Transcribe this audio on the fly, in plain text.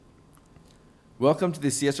Welcome to the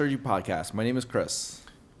CSRG podcast. My name is Chris.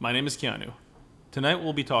 My name is Keanu. Tonight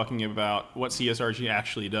we'll be talking about what CSRG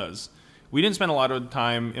actually does. We didn't spend a lot of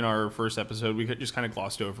time in our first episode. We just kind of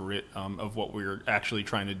glossed over it of what we're actually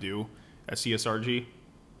trying to do at CSRG.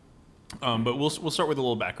 But we'll start with a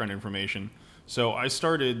little background information. So I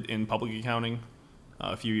started in public accounting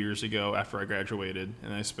a few years ago after I graduated,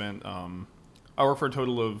 and I worked for a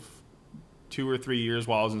total of 2 or 3 years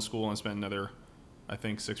while I was in school, and spent another, I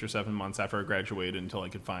think, 6 or 7 months after I graduated until I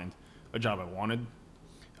could find a job I wanted.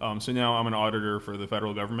 So now I'm an auditor for the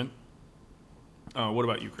federal government. What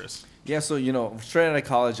about you, Chris? Yeah, so, straight out of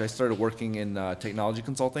college, I started working in technology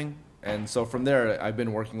consulting. And so from there, I've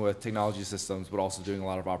been working with technology systems, but also doing a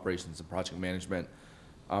lot of operations and project management.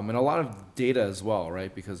 And a lot of data as well,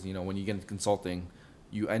 right? Because, when you get into consulting,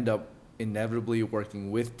 you end up inevitably working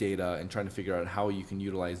with data and trying to figure out how you can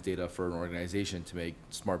utilize data for an organization to make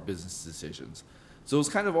smart business decisions. So it was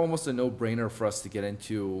kind of almost a no-brainer for us to get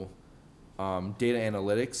into data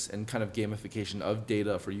analytics and kind of gamification of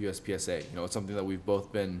data for USPSA. It's something that we've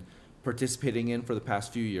both been participating in for the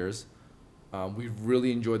past few years. We've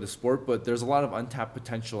really enjoyed the sport, but there's a lot of untapped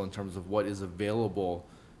potential in terms of what is available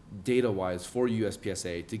data-wise for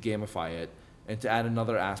USPSA to gamify it and to add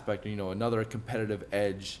another aspect, another competitive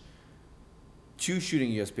edge to shooting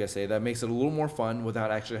USPSA that makes it a little more fun without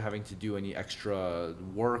actually having to do any extra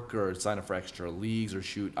work or sign up for extra leagues or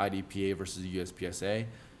shoot IDPA versus USPSA.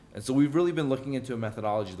 And so we've really been looking into a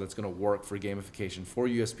methodology that's going to work for gamification for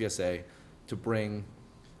USPSA to bring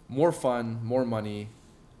more fun, more money,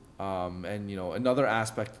 and another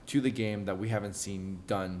aspect to the game that we haven't seen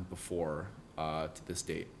done before to this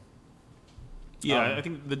date. Yeah, I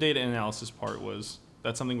think the data analysis part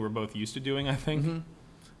that's something we're both used to doing, I think. Mm-hmm.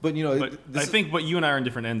 But but you and I are on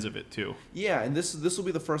different ends of it too. Yeah, and this will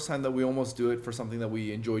be the first time that we almost do it for something that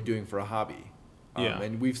we enjoy doing for a hobby.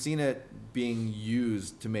 And we've seen it being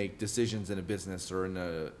used to make decisions in a business or in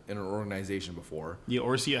an organization before. Yeah,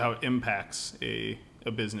 or see how it impacts a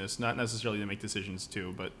business, not necessarily to make decisions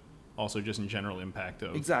too, but also just in general impact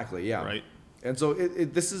of. Exactly, yeah. Right? And so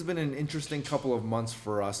this has been an interesting couple of months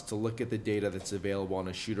for us to look at the data that's available on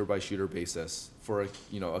a shooter-by-shooter basis for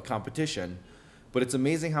a competition. But it's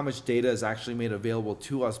amazing how much data is actually made available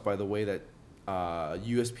to us by the way that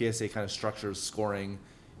USPSA kind of structures scoring,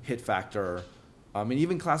 hit factor, and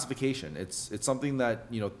even classification. It's something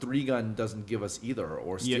that 3-gun doesn't give us either,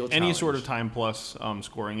 or Steel Challenge. Any sort of time plus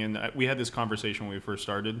scoring. And we had this conversation when we first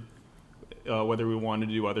started, whether we wanted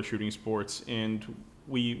to do other shooting sports, and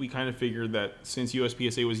we kind of figured that since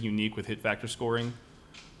USPSA was unique with hit factor scoring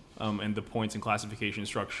and the points and classification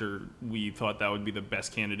structure, we thought that would be the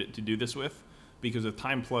best candidate to do this with. Because with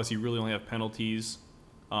time plus, you really only have penalties,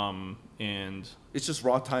 and it's just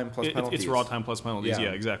raw time plus penalties. It's raw time plus penalties.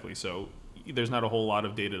 Yeah, exactly. So there's not a whole lot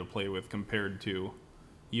of data to play with compared to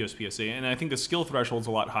USPSA, and I think the skill threshold's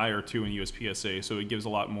a lot higher too in USPSA, so it gives a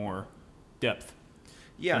lot more depth.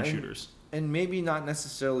 In shooters. And maybe not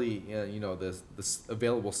necessarily the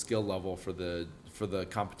available skill level for the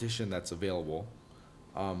competition that's available.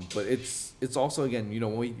 But it's also, again,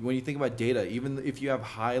 when you think about data, even if you have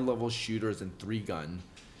high level shooters in 3-gun,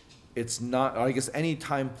 it's not, or I guess any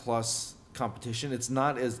time plus competition, it's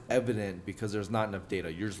not as evident because there's not enough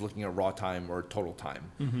data. You're just looking at raw time or total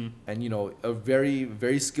time. Mm-hmm. And a very,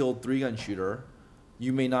 very skilled 3-gun shooter,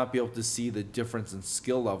 you may not be able to see the difference in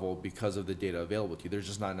skill level because of the data available to you. There's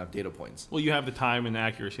just not enough data points. Well, you have the time and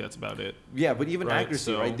accuracy. That's about it. Yeah, but even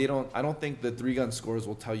accuracy, right? I don't think the 3-gun scores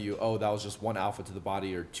will tell you, that was just 1 alpha to the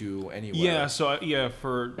body or 2 anywhere. Yeah, so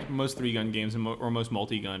for most 3-gun games or most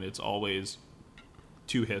multi-gun, it's always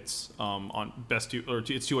 2 hits on best 2, or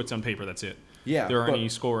it's 2 hits on paper. That's it. Yeah, there aren't any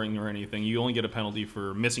scoring or anything. You only get a penalty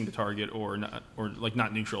for missing the target or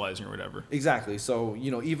not neutralizing or whatever. Exactly. So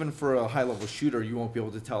even for a high level shooter, you won't be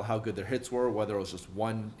able to tell how good their hits were, whether it was just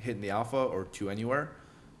 1 hit in the alpha or 2 anywhere.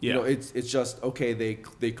 Yeah. It's just okay. They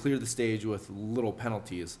clear the stage with little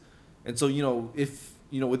penalties, and so if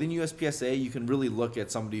within USPSA you can really look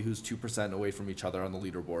at somebody who's 2% away from each other on the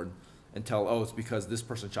leaderboard and tell it's because this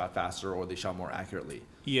person shot faster or they shot more accurately.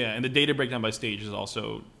 Yeah, and the data breakdown by stage is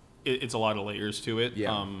also. It's a lot of layers to it.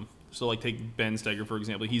 Yeah. So take Ben Steger, for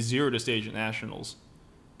example. He's 0 to stage at Nationals,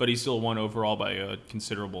 but he still won overall by a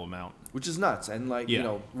considerable amount. Which is nuts. And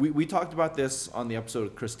we talked about this on the episode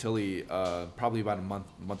of Chris Tilley probably about a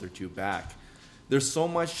month or 2 back. There's so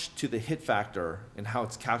much to the hit factor and how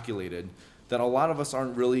it's calculated that a lot of us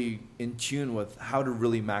aren't really in tune with how to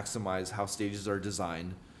really maximize how stages are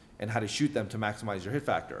designed and how to shoot them to maximize your hit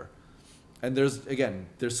factor. And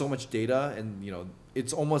there's so much data, and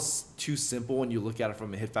it's almost too simple when you look at it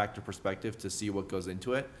from a hit factor perspective to see what goes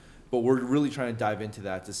into it. but we're really trying to dive into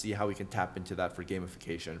that to see how we can tap into that for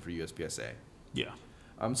gamification for USPSA. Yeah.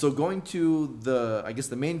 So going to I guess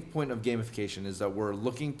the main point of gamification is that we're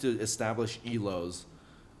looking to establish ELOs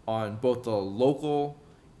on both the local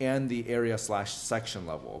and the area/section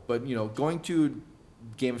level. But going to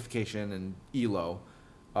gamification and ELO,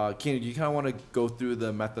 Kenny, do you kind of want to go through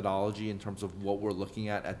the methodology in terms of what we're looking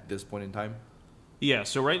at this point in time? Yeah,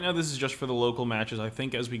 so right now this is just for the local matches. I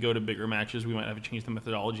think as we go to bigger matches, we might have to change the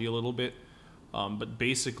methodology a little bit. But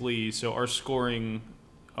basically, so our scoring,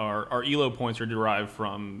 our ELO points are derived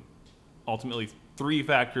from ultimately 3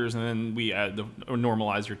 factors, and then we add a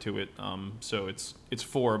normalizer to it. So it's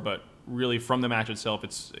 4, but really from the match itself,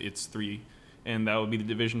 it's 3, and that would be the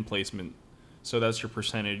division placement. So that's your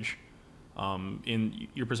percentage. In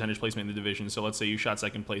your percentage placement in the division. So let's say you shot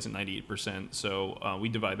second place at 98%. So we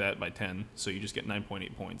divide that by 10. So you just get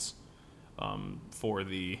 9.8 points for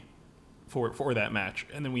that match.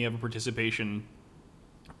 And then we have a participation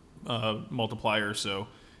multiplier. So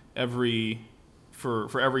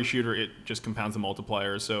for every shooter, it just compounds the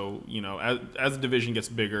multiplier. So as the division gets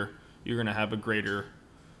bigger, you're going to have a greater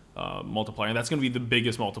multiplier, and that's going to be the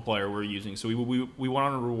biggest multiplier we're using. So we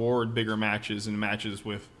want to reward bigger matches and matches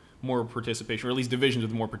with more participation, or at least divisions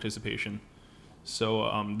with more participation. So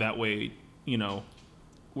that way,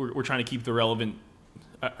 we're trying to keep the relevant.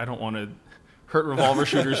 I don't want to hurt revolver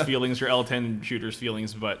shooters' feelings or L10 shooters'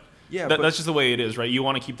 feelings, but that's just the way it is, right? You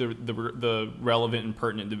want to keep the relevant and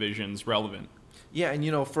pertinent divisions relevant. Yeah, and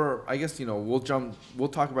I guess we'll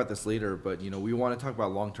talk about this later, but we want to talk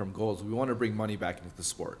about long-term goals. We want to bring money back into the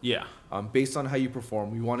sport. Yeah. Based on how you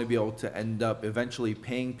perform, we want to be able to end up eventually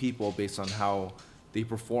paying people based on how they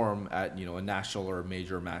perform at a national or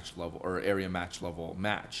major match level or area match level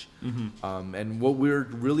match. Mm-hmm. And what we're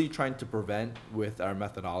really trying to prevent with our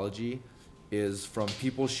methodology is from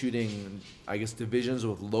people shooting, I guess, divisions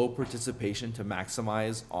with low participation to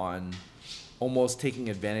maximize on almost taking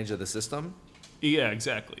advantage of the system. Yeah,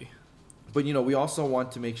 exactly. But we also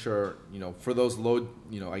want to make sure for those low,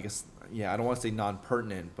 I guess, I don't want to say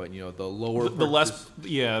non-pertinent, but the lower the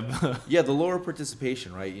lower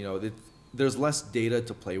participation, right? There's less data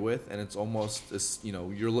to play with, and it's almost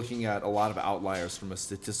you're looking at a lot of outliers from a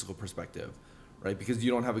statistical perspective, right? Because you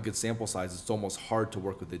don't have a good sample size, it's almost hard to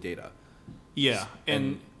work with the data. Yeah,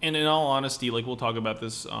 and in all honesty, like we'll talk about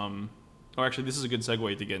this. Or actually, this is a good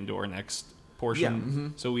segue to get into our next portion. Yeah. Mm-hmm.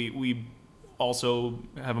 So we also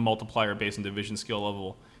have a multiplier based on division skill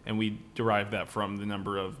level, and we derive that from the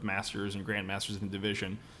number of masters and grandmasters in the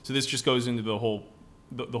division. So this just goes into the whole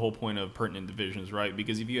point of pertinent divisions, right?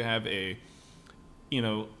 Because if you have I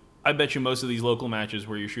bet you most of these local matches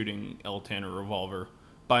where you're shooting L10 or revolver,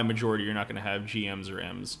 by majority you're not going to have GMs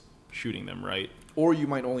or Ms shooting them, right? Or you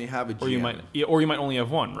might only have a GM. Or you might only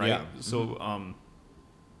have one, right? Yeah. So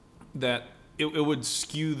that it would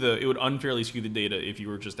unfairly skew the data if you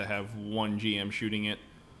were just to have one GM shooting it,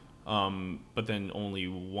 but then only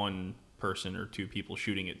one person or 2 people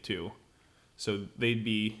shooting it too. So they'd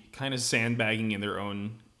be kind of sandbagging in their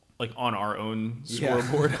own, like on our own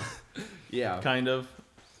scoreboard. Yeah. Kind of.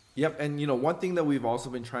 Yep. And, one thing that we've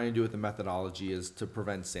also been trying to do with the methodology is to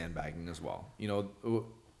prevent sandbagging as well.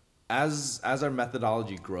 As our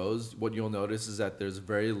methodology grows, what you'll notice is that there's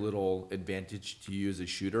very little advantage to you as a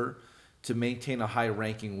shooter to maintain a high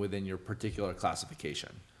ranking within your particular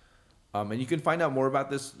classification. And you can find out more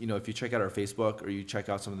about this, if you check out our Facebook or you check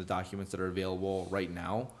out some of the documents that are available right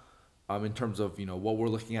now. In terms of what we're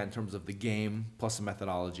looking at in terms of the game plus the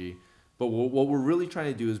methodology, but what we're really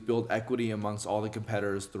trying to do is build equity amongst all the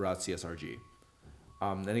competitors throughout CSRG.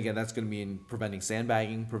 And again, that's going to mean preventing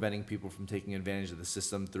sandbagging, preventing people from taking advantage of the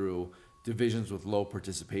system through divisions with low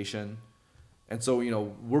participation. And so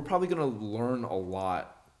we're probably going to learn a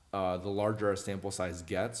lot the larger our sample size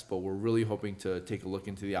gets, but we're really hoping to take a look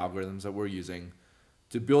into the algorithms that we're using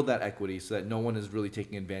to build that equity so that no one is really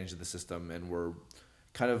taking advantage of the system, and we're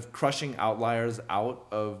kind of crushing outliers out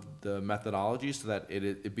of the methodology so that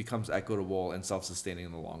it becomes equitable and self-sustaining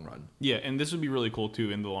in the long run. Yeah, and this would be really cool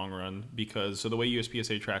too in the long run, because so the way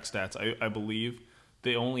USPSA tracks stats, I believe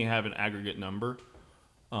they only have an aggregate number,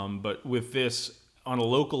 but with this on a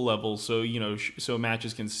local level, so so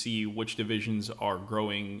matches can see which divisions are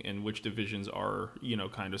growing and which divisions are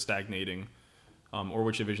kind of stagnating, or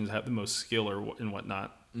which divisions have the most skill and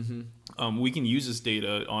whatnot. Mm-hmm. We can use this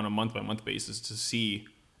data on a month-by-month basis to see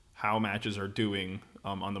how matches are doing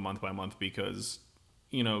on the month-by-month, because,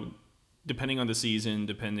 depending on the season,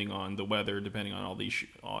 depending on the weather, depending on all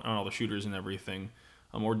the shooters and everything,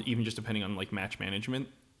 or even just depending on like match management,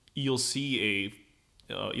 you'll see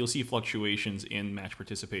fluctuations in match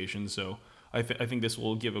participation. So I think this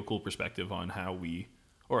will give a cool perspective on how we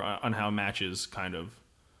or on how matches kind of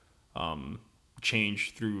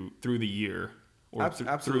change through the year or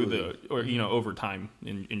through the or over time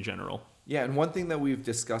in general. Yeah, and one thing that we've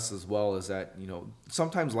discussed as well is that,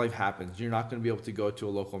 sometimes life happens. You're not going to be able to go to a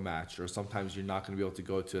local match, or sometimes you're not going to be able to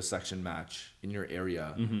go to a section match in your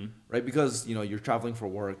area, right? Because, you're traveling for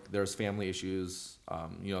work, there's family issues.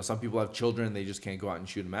 Some people have children, they just can't go out and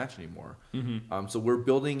shoot a match anymore. So we're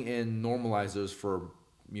building in normalizers for,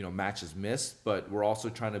 matches missed, but we're also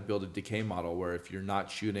trying to build a decay model where if you're not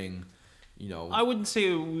shooting, I wouldn't say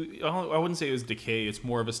it was decay. It's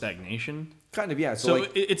more of a stagnation. Kind of, yeah. So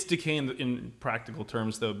it's decay in practical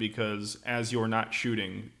terms, though, because as you're not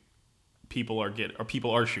shooting, people are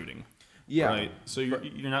shooting. Yeah. Right. So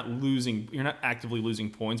you're not actively losing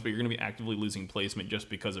points, but you're going to be actively losing placement just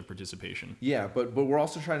because of participation. Yeah, but we're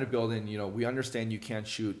also trying to build in. We understand you can't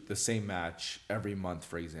shoot the same match every month,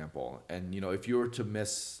 for example, and if you were to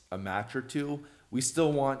miss a match or two, we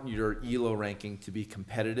still want your ELO ranking to be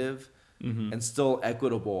competitive. And still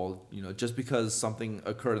equitable, just because something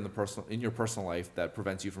occurred in your personal life that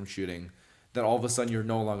prevents you from shooting, that all of a sudden you're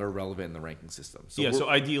no longer relevant in the ranking system. So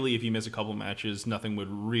ideally, if you miss a couple matches, nothing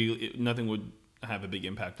would have a big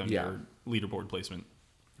impact on your leaderboard placement.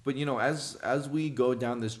 But as we go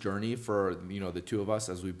down this journey for the two of us,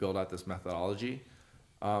 as we build out this methodology,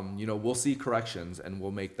 we'll see corrections and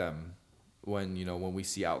we'll make them when we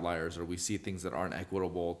see outliers or we see things that aren't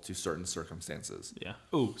equitable to certain circumstances. Yeah.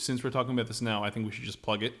 Oh, since we're talking about this now, I think we should just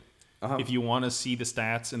plug it. If you want to see the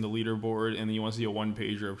stats and the leaderboard, and then you want to see a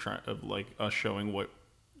one-pager of like us showing what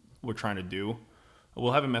we're trying to do,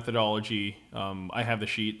 we'll have a methodology. I have the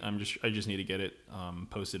sheet. I just need to get it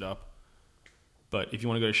posted up. But if you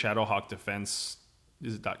want to go to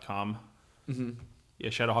shadowhawkdefense.com,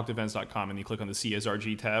 shadowhawkdefense.com, and you click on the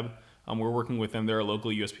CSRG tab. We're working with them. They're a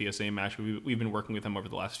local USPSA match. We've been working with them over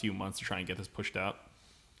the last few months to try and get this pushed out.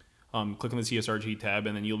 Click on the CSRG tab,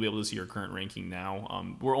 and then you'll be able to see your current ranking now.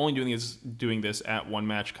 We're only doing this at one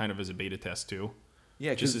match, kind of as a beta test too.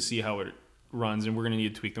 Yeah, just to see how it runs, and we're going to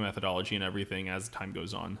need to tweak the methodology and everything as time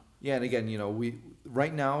goes on. Yeah, and again, we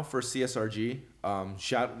right now for CSRG,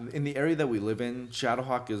 in the area that we live in,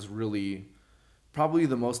 Shadowhawk is really probably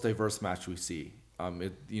the most diverse match we see.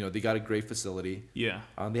 They got a great facility. Yeah.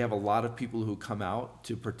 They have a lot of people who come out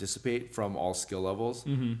to participate from all skill levels.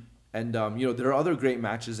 And there are other great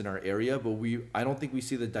matches in our area, but I don't think we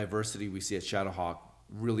see the diversity we see at Shadowhawk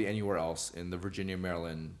really anywhere else in the Virginia,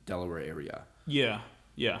 Maryland, Delaware area. Yeah.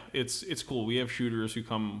 It's cool. We have shooters who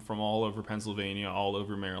come from all over Pennsylvania, all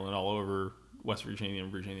over Maryland, all over West Virginia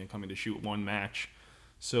and Virginia coming to shoot one match.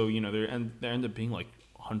 So there end up being like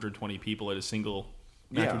 120 people at a single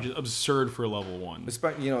match, which is absurd for level one.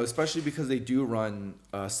 Especially because they do run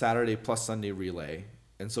Saturday plus Sunday relay,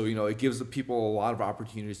 and so it gives the people a lot of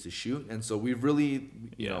opportunities to shoot. And so we really,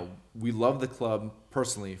 we love the club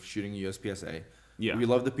personally shooting USPSA. Yeah, we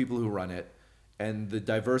love the people who run it, and the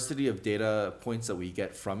diversity of data points that we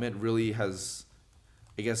get from it really has,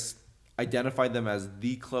 I guess, identified them as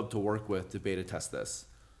the club to work with to beta test this.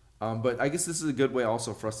 But I guess this is a good way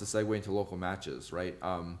also for us to segue into local matches, right?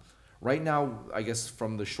 Right now, I guess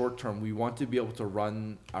from the short term, we want to be able to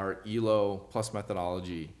run our ELO plus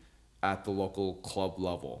methodology at the local club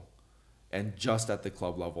level and just at the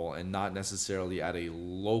club level and not necessarily at a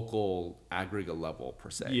local aggregate level per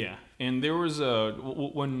se. Yeah, and there was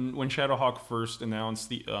when Shadowhawk first announced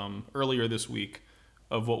the earlier this week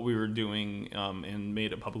of what we were doing and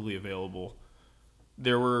made it publicly available,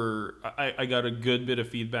 I got a good bit of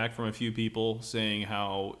feedback from a few people saying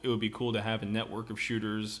how it would be cool to have a network of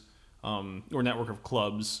shooters or network of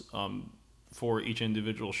clubs for each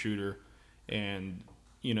individual shooter, and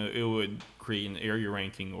it would create an area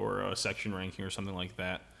ranking or a section ranking or something like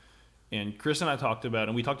that. And Chris and I talked about,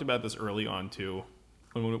 and we talked about this early on too,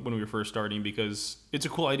 when we were first starting, because it's a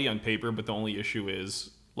cool idea on paper, but the only issue is,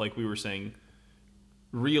 like we were saying,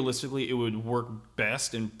 realistically it would work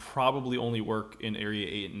best and probably only work in Area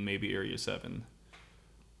 8 and maybe Area 7.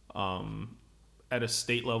 At a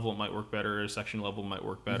state level, it might work better. At a section level, it might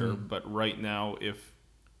work better. Mm-hmm. But right now, if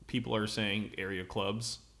people are saying area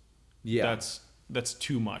clubs, that's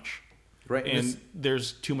too much. Right. And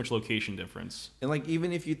there's too much location difference. And like,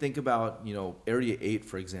 even if you think about, Area 8,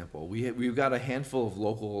 for example, we've got a handful of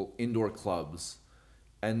local indoor clubs.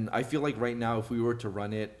 And I feel like right now, if we were to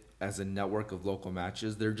run it as a network of local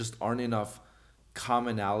matches, there just aren't enough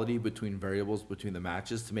commonality between variables between the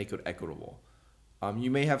matches to make it equitable.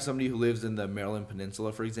 You may have somebody who lives in the Maryland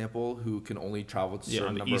Peninsula, for example, who can only travel to a Yeah, certain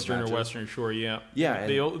on the number eastern of or matches. western shore. Yeah. Yeah,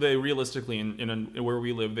 They realistically in where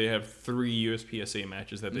we live, they have 3 USPSA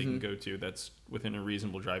matches that they can go to. That's within a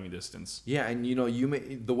reasonable driving distance. Yeah, and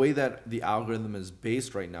the way that the algorithm is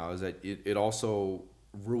based right now is that it also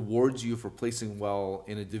rewards you for placing well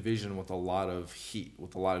in a division with a lot of heat,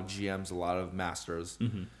 with a lot of GMs, a lot of masters.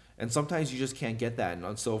 And sometimes you just can't get that.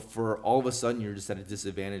 And so for all of a sudden you're just at a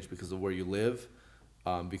disadvantage because of where you live,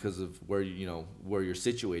 because of where where you're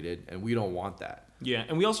situated, and we don't want that. Yeah,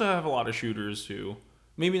 and we also have a lot of shooters who,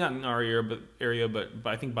 maybe not in our area, but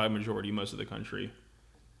I think by majority, most of the country,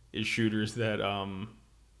 is shooters that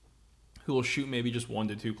who will shoot maybe just 1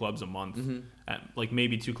 to 2 clubs a month, at like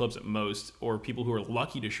maybe 2 clubs at most, or people who are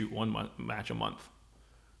lucky to shoot one match a month,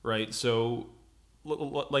 right? So,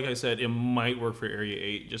 like I said, it might work for Area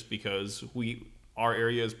 8 just because our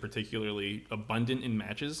area is particularly abundant in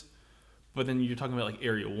matches. But then you're talking about like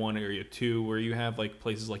Area 1, Area 2, where you have like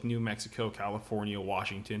places like New Mexico, California,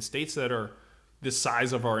 Washington, states that are the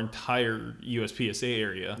size of our entire USPSA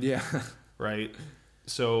area. Yeah. Right?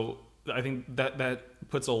 So I think that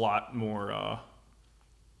puts a lot more,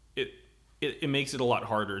 it makes it a lot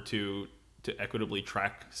harder to equitably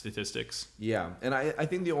track statistics. Yeah, and I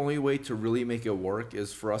think the only way to really make it work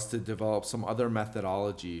is for us to develop some other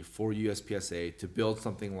methodology for USPSA to build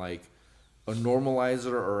something like a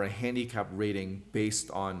normalizer or a handicap rating based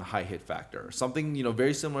on high hit factor. Something,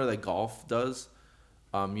 very similar that golf does.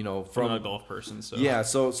 From a golf person, so yeah,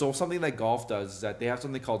 so something that golf does is that they have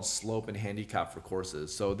something called slope and handicap for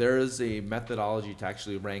courses. So there is a methodology to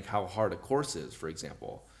actually rank how hard a course is, for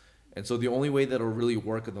example. And so the only way that it'll really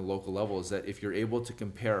work at the local level is that if you're able to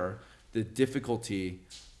compare the difficulty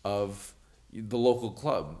of the local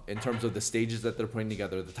club in terms of the stages that they're putting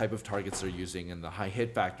together, the type of targets they're using, and the high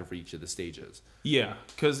hit factor for each of the stages. Yeah,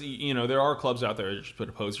 because there are clubs out there that just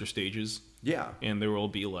put poser stages. Yeah. And there will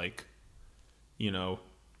be like, 7,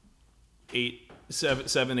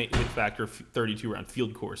 8 hit factor 32 round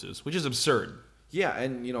field courses, which is absurd. Yeah,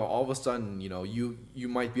 and all of a sudden, you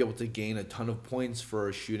might be able to gain a ton of points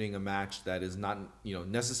for shooting a match that is not,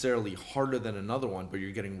 necessarily harder than another one, but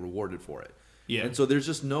you're getting rewarded for it. Yeah. And so there's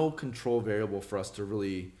just no control variable for us to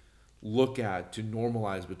really look at to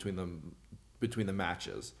normalize between the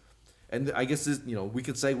matches. And I guess this, we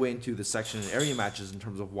could segue into the section and area matches in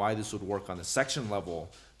terms of why this would work on the section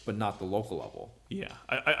level, but not the local level. Yeah,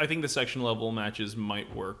 I think the section level matches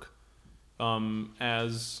might work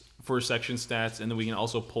as for section stats, and then we can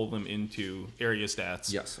also pull them into area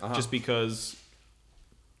stats. Yes. Just because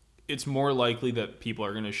it's more likely that people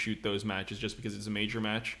are going to shoot those matches just because it's a major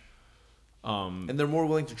match. And they're more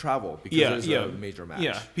willing to travel because it's a major match.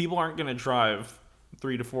 Yeah, people aren't going to drive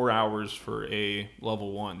 3 to 4 hours for a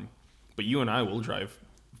level 1, but you and I will drive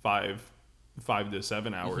 5 to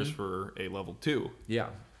 7 hours for a level 2. Yeah.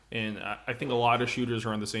 And I think a lot of shooters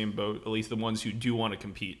are on the same boat, at least the ones who do want to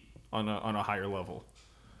compete on a higher level.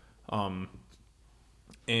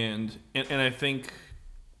 And I think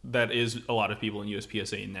that is a lot of people in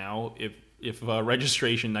USPSA now, if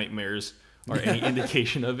registration nightmares are any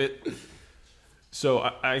indication of it. So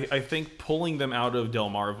I think pulling them out of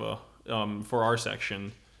Delmarva for our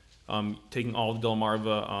section, taking all the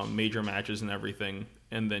Delmarva major matches and everything,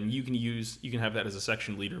 and then you can have that as a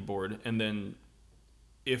section leaderboard, and then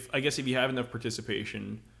if you have enough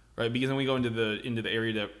participation, right? Because then we go into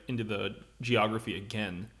the geography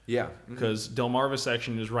again. Yeah. Because Delmarva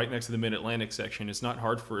section is right next to the Mid-Atlantic section. It's not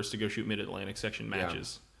hard for us to go shoot Mid-Atlantic section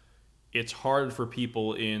matches. Yeah. It's hard for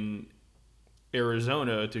people in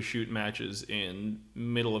Arizona to shoot matches in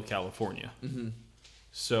middle of California.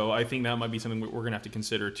 So I think that might be something we're going to have to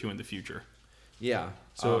consider too in the future. Yeah.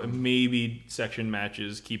 So maybe section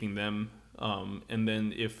matches, keeping them, and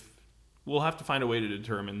then if we'll have to find a way to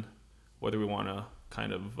determine whether we want to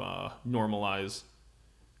kind of normalize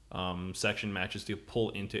section matches to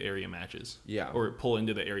pull into area matches. Yeah. Or pull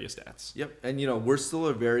into the area stats. Yep. And, we're still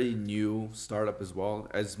a very new startup as well.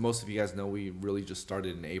 As most of you guys know, we really just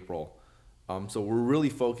started in April. So we're really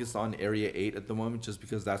focused on Area 8 at the moment just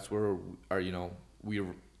because that's where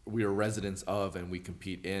we are residents of and we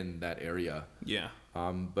compete in that area. Yeah.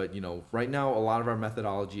 But, right now a lot of our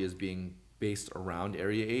methodology is being based around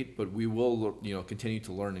Area 8, but we will, continue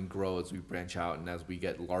to learn and grow as we branch out and as we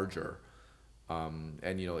get larger. And,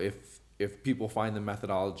 if people find the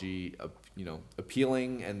methodology,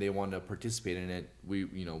 appealing and they want to participate in it, we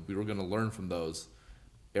were going to learn from those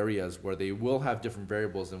areas where they will have different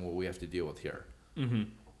variables than what we have to deal with here.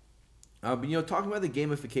 But, talking about the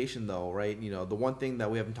gamification though, right? The one thing that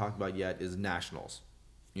we haven't talked about yet is nationals.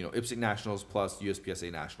 IPSC nationals plus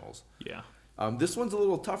USPSA nationals. Yeah. This one's a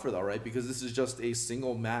little tougher though, right? Because this is just a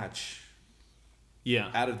single match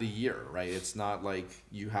Yeah. out of the year, right? It's not like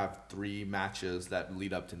you have 3 matches that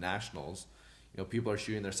lead up to nationals. People are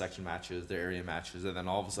shooting their section matches, their area matches, and then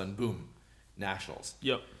all of a sudden, boom, nationals.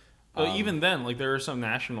 Yep. Even then, like there are some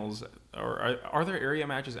nationals, or are there area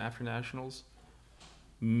matches after nationals?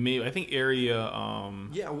 Maybe I think area.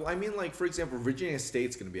 Yeah, well, I mean, like for example, Virginia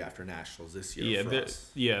State's going to be after nationals this year.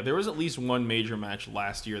 There was at least one major match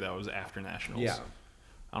last year that was after nationals. Yeah.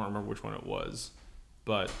 I don't remember which one it was,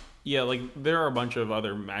 but yeah, like there are a bunch of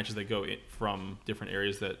other matches that go from different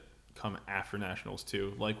areas that come after nationals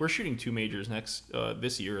too. Like we're shooting 2 majors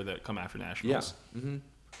this year that come after nationals. Yeah. Mm-hmm.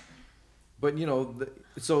 But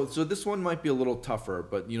so this one might be a little tougher.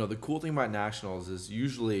 But the cool thing about nationals is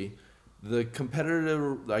usually the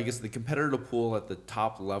competitor pool at the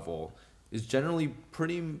top level is generally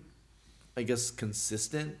pretty, I guess,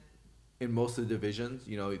 consistent in most of the divisions.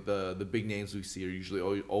 The big names we see are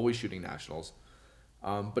usually always shooting nationals.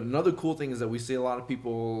 But another cool thing is that we see a lot of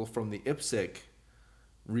people from the IPSC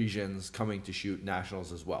regions coming to shoot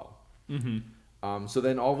nationals as well. Mm-hmm. So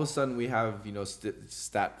then all of a sudden we have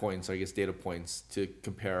stat points, or I guess data points, to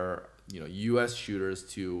compare U.S. shooters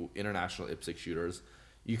to international IPSC shooters.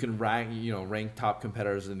 You can rank top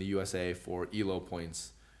competitors in the USA for ELO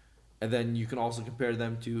points, and then you can also compare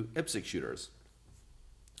them to IPSC shooters.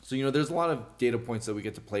 So there's a lot of data points that we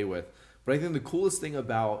get to play with. But I think the coolest thing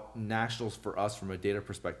about nationals for us from a data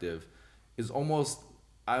perspective is almost,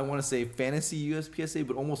 I want to say fantasy USPSA,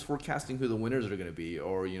 but almost forecasting who the winners are going to be,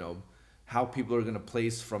 or how people are going to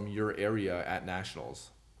place from your area at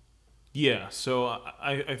nationals. Yeah, so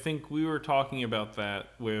I think we were talking about that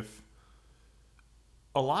with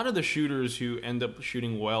a lot of the shooters who end up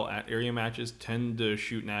shooting well at area matches tend to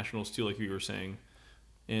shoot nationals too, like you were saying.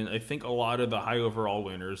 And I think a lot of the high overall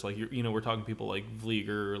winners, like we're talking people like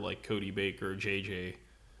Vlieger, like Cody Baker, JJ.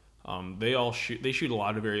 They shoot a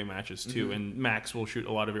lot of area matches too, mm-hmm. and Max will shoot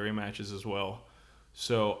a lot of area matches as well.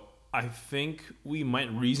 So I think we might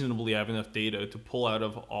reasonably have enough data to pull out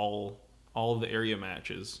of all of the area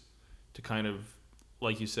matches to kind of,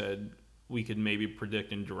 like you said, we could maybe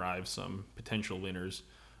predict and derive some potential winners.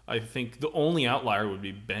 I think the only outlier would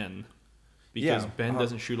be Ben, because Ben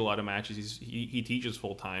doesn't shoot a lot of matches. He teaches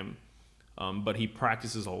full time, but he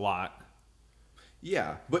practices a lot.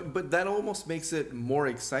 Yeah, but that almost makes it more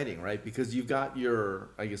exciting, right? Because you've got your,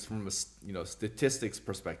 I guess from a statistics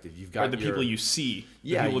perspective, you've got people you see,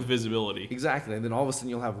 people with visibility. Exactly, and then all of a sudden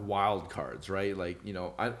you'll have wild cards, right? Like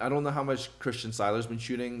I don't know how much Christian Seiler's been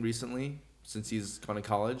shooting recently since he's gone to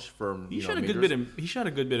college for he shot a good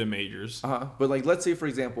bit of majors. But like let's say for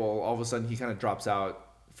example, all of a sudden he kind of drops out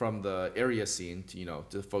from the area scene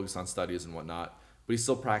to focus on studies and whatnot, but he's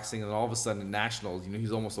still practicing, and all of a sudden in nationals,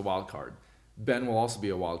 he's almost a wild card. Ben will also be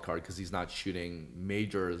a wild card because he's not shooting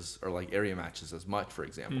majors or like area matches as much, for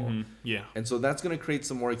example. Mm-hmm. Yeah. And so that's going to create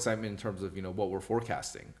some more excitement in terms of what we're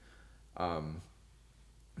forecasting.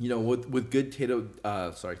 With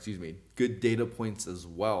good data points as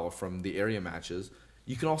well from the area matches,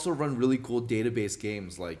 you can also run really cool database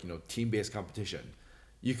games like team-based competition.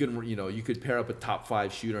 You could pair up a top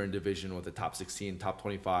 5 shooter in division with a top 16, top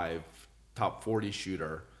 25, top 40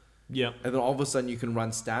 shooter. Yeah. And then all of a sudden you can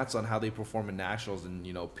run stats on how they perform in nationals and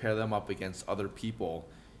pair them up against other people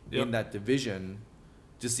in that division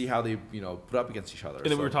to see how they put up against each other. And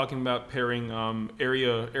then we were talking about pairing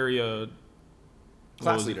area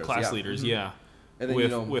class leaders, mm-hmm. yeah, and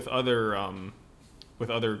then, with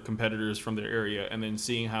other competitors from their area, and then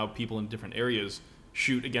seeing how people in different areas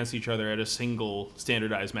shoot against each other at a single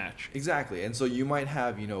standardized match. Exactly. And so you might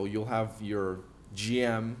have you'll have your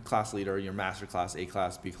GM class leader, your master class, A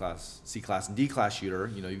class, B class, C class, and D class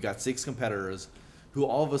shooter. You've got 6 competitors who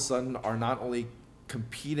all of a sudden are not only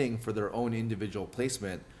competing for their own individual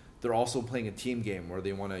placement, they're also playing a team game where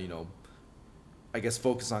they want to, I guess,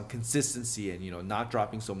 focus on consistency and, not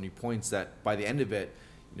dropping so many points that by the end of it,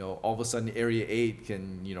 all of a sudden Area 8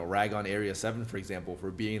 can, rag on Area 7, for example,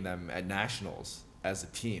 for beating them at nationals as a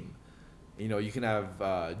team. You can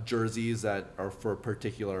have jerseys that are for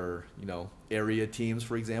particular, area teams,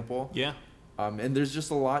 for example. Yeah. And there's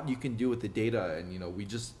just a lot you can do with the data, and we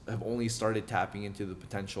just have only started tapping into the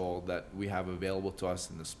potential that we have available to us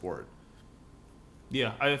in the sport.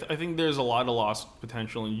 Yeah, I think there's a lot of lost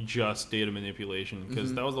potential in just data manipulation, because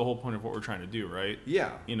mm-hmm. that was the whole point of what we're trying to do, right?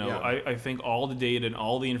 Yeah. I think all the data and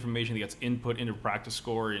all the information that gets input into practice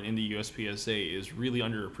score and into USPSA is really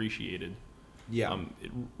underappreciated. Yeah.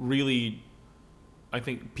 I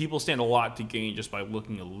think people stand a lot to gain just by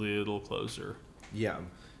looking a little closer. Yeah.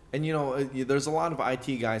 And, there's a lot of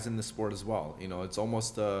IT guys in the sport as well. It's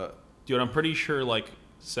almost... Dude, I'm pretty sure, like,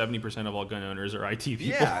 70% of all gun owners are IT people.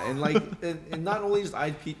 Yeah, and like, and not only just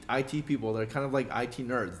IT people, they're kind of like IT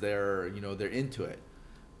nerds. They're they're into it.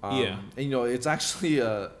 Yeah. And it's actually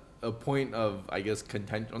a point of, I guess,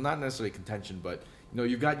 contention. Well, not necessarily contention, but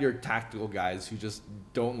you've got your tactical guys who just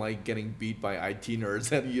don't like getting beat by IT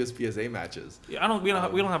nerds at USPSA matches. Yeah, we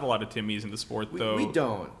don't have a lot of Timmies in the sport though. We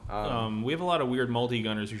don't. We have a lot of weird multi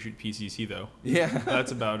gunners who shoot PCC though. Yeah,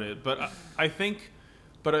 that's about it. But I think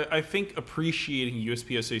appreciating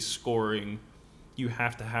USPSA scoring, you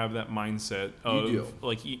have to have that mindset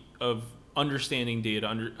of understanding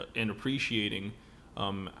data and appreciating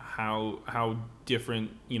how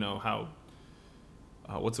different, how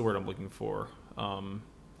what's the word I'm looking for?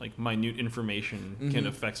 Like minute information can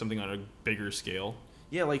affect something on a bigger scale.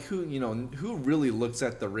 Yeah, like who really looks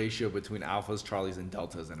at the ratio between alphas, charlies, and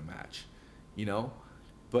deltas in a match,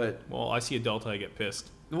 But I see a delta, I get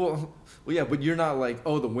pissed. Well, yeah, but you're not like,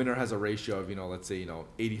 oh, the winner has a ratio of let's say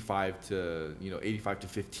 85 to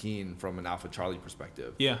 15 from an alpha Charlie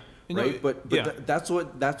perspective. Yeah. Right. But that's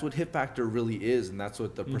what hit factor really is, and that's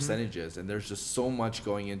what the percentage is. And there's just so much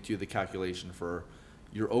going into the calculation for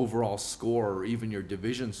your overall score or even your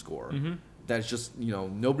division score. That's just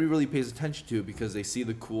nobody really pays attention to, because they see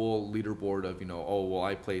the cool leaderboard of oh, well,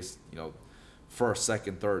 I placed first,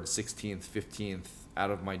 second, third, 16th, 15th out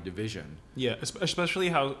of my division. Yeah, especially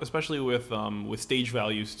with stage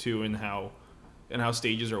values too, and how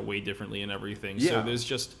stages are weighed differently and everything. Yeah.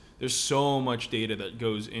 So there's so much data that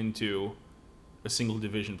goes into a single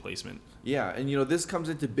division placement. Yeah, and this comes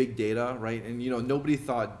into big data, right? And nobody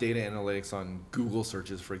thought data analytics on Google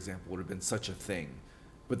searches, for example, would have been such a thing.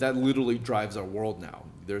 But that literally drives our world now.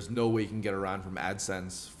 There's no way you can get around from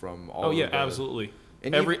AdSense, from all of the, absolutely.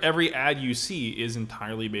 And every ad you see is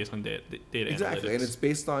entirely based on data exactly, analytics. and it's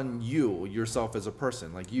based on yourself as a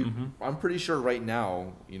person. Like I'm pretty sure right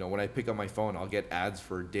now, when I pick up my phone, I'll get ads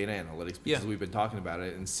for data analytics because we've been talking about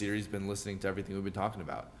it, and Siri's been listening to everything we've been talking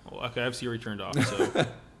about. Well, okay, I have Siri turned off, so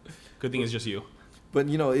good thing it's just you. But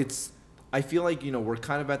I feel like we're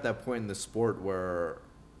kind of at that point in the sport where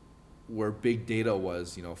big data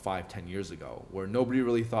was 5-10 years ago, where nobody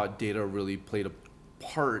really thought data really played a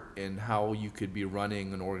part in how you could be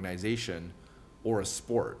running an organization or a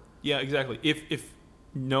sport. Yeah, exactly. If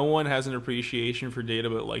no one has an appreciation for data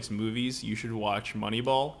but likes movies, you should watch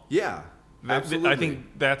Moneyball. Yeah, absolutely. I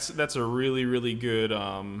think that's a really, really good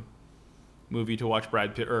movie to watch.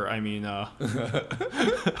 Brad Pitt,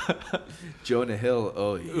 Jonah Hill.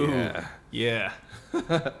 Oh yeah. Ooh, yeah.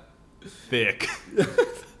 Thick.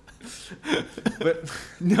 But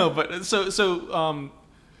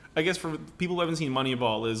I guess for people who haven't seen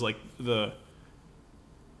Moneyball, is like the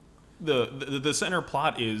center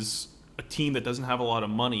plot is a team that doesn't have a lot of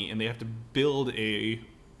money, and they have to build a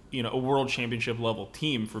world championship level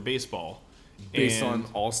team for baseball based on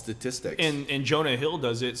all statistics. And Jonah Hill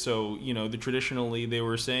does it. So traditionally they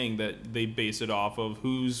were saying that they base it off of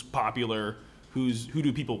who's popular, who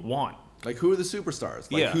do people want. Like, who are the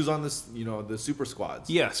superstars? Like, who's on this, the super squads?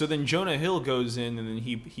 Yeah, so then Jonah Hill goes in, and then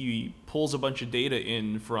he pulls a bunch of data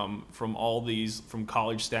in from all these, from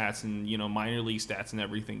college stats and, minor league stats and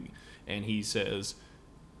everything. And he says,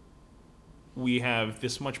 we have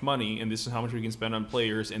this much money, and this is how much we can spend on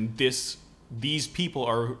players, and these people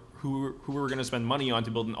are who we're going to spend money on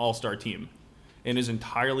to build an all-star team. And is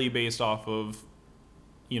entirely based off of,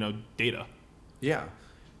 data. Yeah.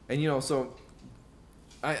 And, so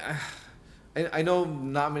I know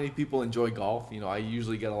not many people enjoy golf. I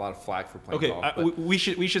usually get a lot of flack for playing golf. Okay, we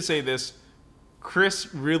should say this.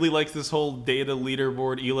 Chris really likes this whole data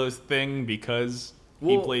leaderboard ELOS thing because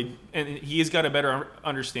he played, and he's got a better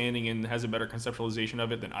understanding and has a better conceptualization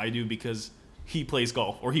of it than I do because he plays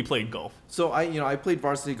golf, or he played golf. So I played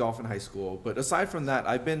varsity golf in high school, but aside from that,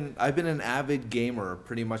 I've been an avid gamer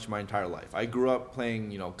pretty much my entire life. I grew up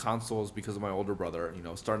playing consoles because of my older brother.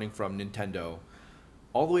 Starting from Nintendo,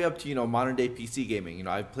 all the way up to modern day PC gaming.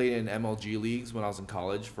 I've played in MLG leagues when I was in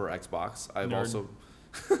college for Xbox. I've also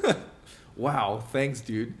wow, thanks,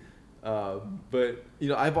 dude. But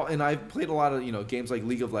I've played a lot of games like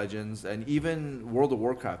League of Legends and even World of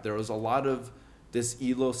Warcraft. There was a lot of this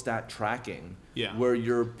elo stat tracking where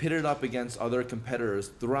you're pitted up against other competitors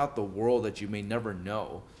throughout the world that you may never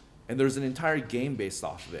know. And there's an entire game based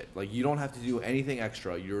off of it. Like, you don't have to do anything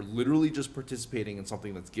extra. You're literally just participating in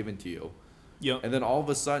something that's given to you. Yep. And then all of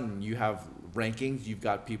a sudden you have rankings. You've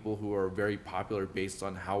got people who are very popular based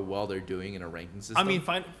on how well they're doing in a ranking system. I mean,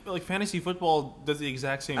 like fantasy football does the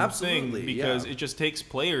exact same thing because it just takes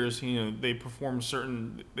players. They perform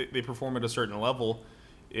at a certain level,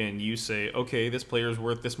 and you say, okay, this player is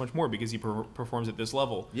worth this much more because he performs at this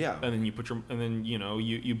level. Yeah. And then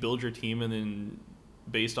you build your team, and then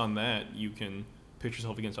based on that, you can pitch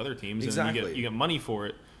yourself against other teams, and Exactly. you get money for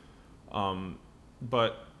it.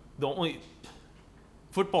 But the only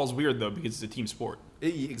football's weird though because it's a team sport.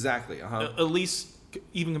 Exactly. At least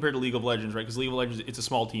even compared to League of Legends, right? Because League of Legends, it's a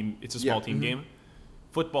small team. It's a small Yeah. team game.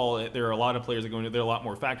 Football, there are a lot of players that go into it. There are a lot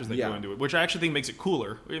more factors that go into it, which I actually think makes it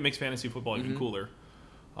cooler. It makes fantasy football even cooler.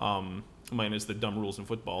 Minus the dumb rules in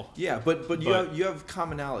football. Yeah, but you have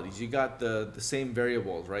commonalities. You got the same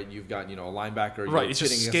variables, right? You've got a linebacker, Right, you're it's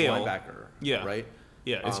just pitting against scale. a linebacker, Yeah. right?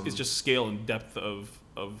 Yeah, it's just scale and depth of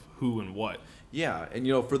who and what. Yeah, and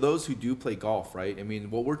for those who do play golf, right? I mean,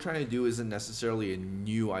 what we're trying to do isn't necessarily a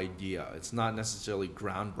new idea. It's not necessarily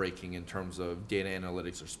groundbreaking in terms of data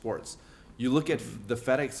analytics or sports. You look at the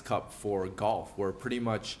FedEx Cup for golf, where pretty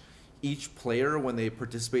much each player, when they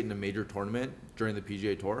participate in a major tournament during the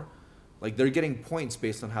PGA Tour, like they're getting points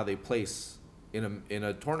based on how they place in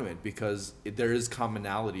a tournament because there is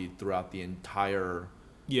commonality throughout the entire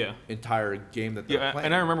game that they're playing.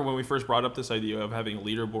 And I remember when we first brought up this idea of having a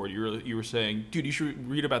leaderboard, you were saying, dude, you should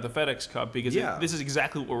read about the FedEx Cup because this is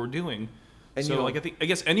exactly what we're doing. And so I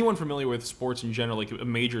guess anyone familiar with sports in general, like a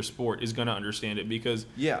major sport, is going to understand it because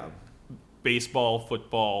baseball,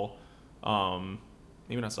 football,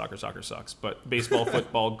 maybe not soccer sucks, but baseball,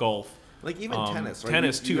 football, golf. Like even tennis, right?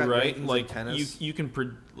 Tennis too, right? Like tennis. you can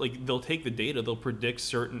they'll take the data, they'll predict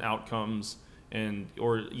certain outcomes,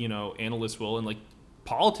 or analysts will, and like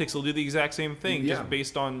politics will do the exact same thing, just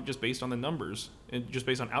based on the numbers and just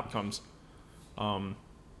based on outcomes, to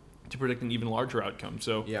predict an even larger outcome.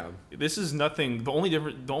 So this is nothing. The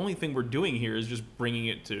only thing we're doing here is just bringing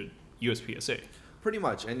it to USPSA. Pretty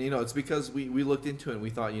much, and it's because we looked into it and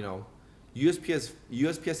we thought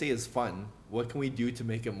USPSA is fun. What can we do to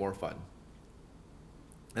make it more fun?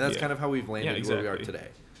 And that's kind of how we've landed where we are today.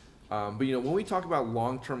 But when we talk about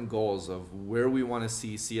long-term goals of where we want to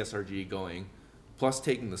see CSRG going, plus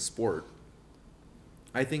taking the sport,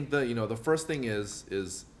 I think the first thing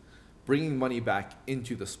is bringing money back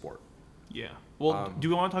into the sport. Yeah. Well, do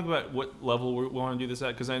we want to talk about what level we want to do this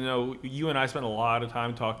at? Because I know you and I spent a lot of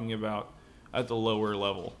time talking about at the lower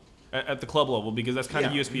level, at the club level, because that's kind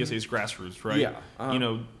of USPSA's grassroots, right?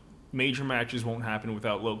 Yeah. Major matches won't happen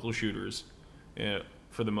without local shooters.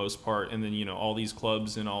 For the most part, and then all these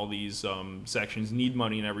clubs and all these sections need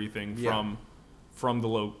money and everything from the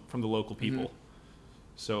local people.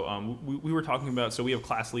 So we were talking about, so we have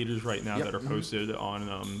class leaders right now that are posted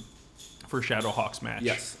on for Shadowhawks match.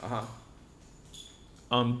 Yes.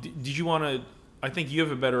 Did you want to? I think you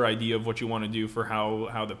have a better idea of what you want to do for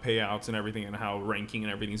how the payouts and everything and how ranking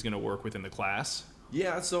and everything's going to work within the class.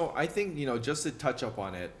 Yeah. So I think just to touch up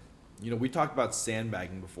on it, we talked about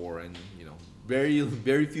sandbagging before, and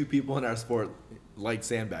very few people in our sport like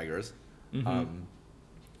sandbaggers.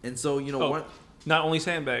 And so what? Not only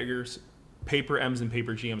sandbaggers, paper M's and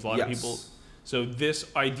paper GMs. A lot of people. So this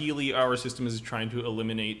ideally, our system is trying to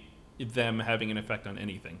eliminate them having an effect on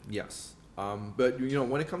anything. Yes. But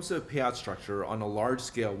when it comes to payout structure on a large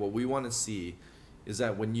scale, what we want to see is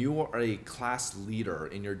that when you are a class leader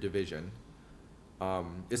in your division,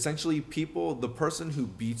 essentially the person who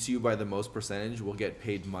beats you by the most percentage will get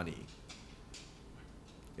paid money.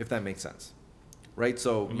 If that makes sense, right?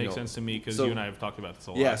 So it makes sense to me because you and I have talked about this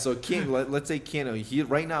a lot. Yeah. So let's say Keanu,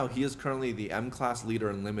 right now he is currently the M class leader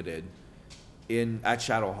in limited at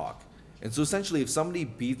Shadowhawk, and so essentially if somebody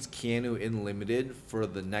beats Keanu in limited for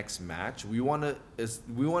the next match, we want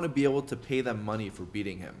to be able to pay them money for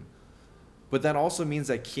beating him. But that also means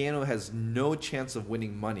that Keanu has no chance of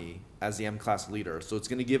winning money as the M class leader, so it's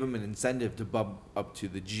going to give him an incentive to bump up to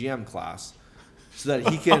the GM class, so that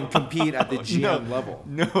he can compete at the GM level.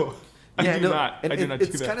 No, I do not. I do not do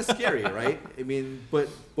that. It's kind of scary, right? I mean, but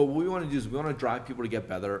what we want to do is we want to drive people to get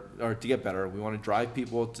better. We want to drive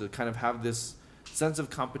people to kind of have this sense of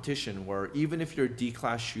competition where even if you're a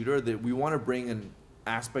D-class shooter, that we want to bring an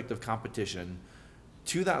aspect of competition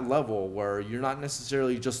to that level where you're not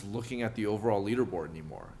necessarily just looking at the overall leaderboard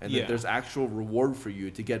anymore, and that there's actual reward for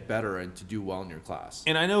you to get better and to do well in your class.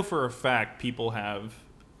 And I know for a fact people have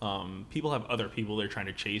other people they're trying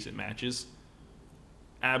to chase at matches.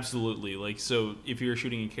 Absolutely. Like, so if you're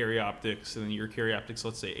shooting in carry optics and your carry optics,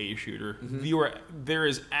 let's say A shooter, there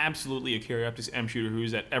is absolutely a carry optics M shooter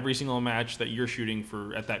who's at every single match that you're shooting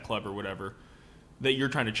for at that club or whatever that you're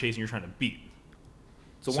trying to chase and you're trying to beat.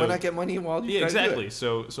 So why not get money while you exactly.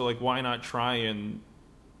 So like why not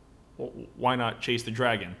chase the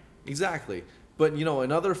dragon? Exactly. But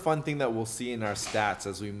another fun thing that we'll see in our stats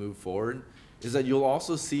as we move forward is that you'll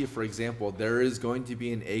also see, for example, there is going to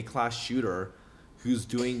be an A-class shooter who's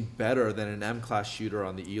doing better than an M-class shooter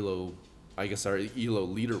on the ELO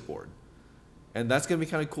leaderboard. And that's going to be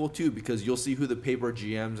kind of cool too, because you'll see who the paper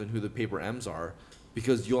GMs and who the paper M's are,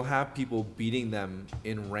 because you'll have people beating them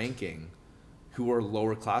in ranking who are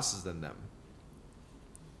lower classes than them.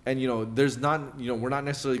 And, there's not, we're not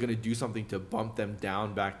necessarily going to do something to bump them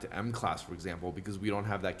down back to M class, for example, because we don't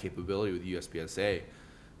have that capability with USPSA.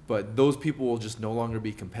 But those people will just no longer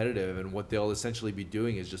be competitive, and what they'll essentially be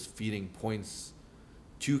doing is just feeding points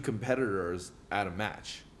to competitors at a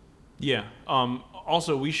match. Yeah.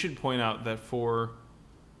 Also, we should point out that for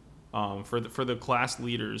the class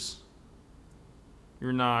leaders,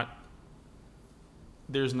 there's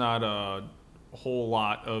not a whole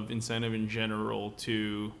lot of incentive in general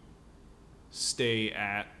to stay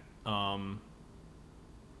at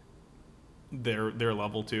their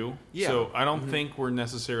level 2. Yeah. So I don't think we're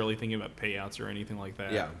necessarily thinking about payouts or anything like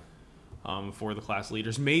that. Yeah. For the class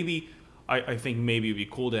leaders, maybe I think maybe it'd be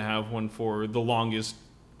cool to have one for the longest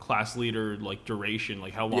class leader duration,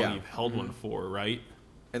 how long you've held one for, right?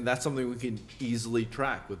 And that's something we can easily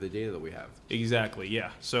track with the data that we have. Exactly.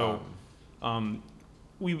 Yeah. So,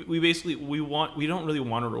 we don't really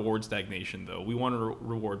want to reward stagnation though. We want to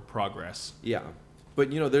reward progress. Yeah.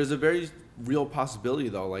 But there's a very real possibility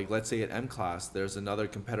though. Like let's say at M class, there's another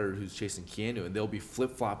competitor who's chasing Keanu, and they'll be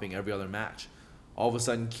flip flopping every other match. All of a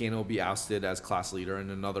sudden, Keanu will be ousted as class leader,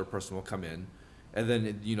 and another person will come in, and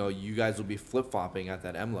then you guys will be flip flopping at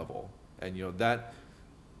that M level, and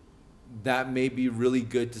that may be really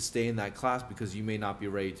good to stay in that class because you may not be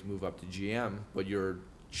ready to move up to GM, but you're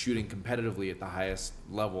shooting competitively at the highest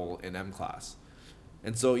level in M class.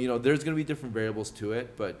 And so, there's going to be different variables to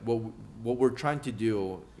it, but what we're trying to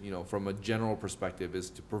do, from a general perspective is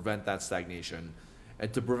to prevent that stagnation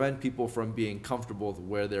and to prevent people from being comfortable with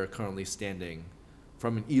where they're currently standing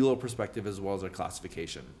from an ELO perspective as well as their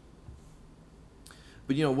classification.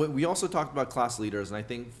 But, we also talked about class leaders, and I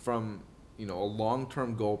think from, a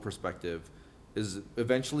long-term goal perspective is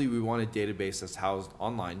eventually we want a database that's housed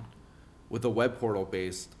online with a web portal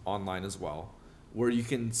based online as well, where you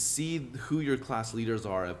can see who your class leaders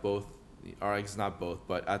are at both, or I guess not both,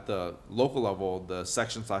 but at the local level, the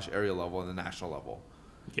section/area level, and the national level.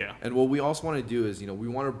 Yeah. And what we also want to do is, we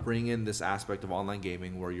want to bring in this aspect of online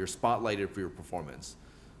gaming where you're spotlighted for your performance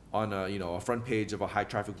on a front page of a high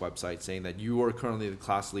traffic website saying that you are currently the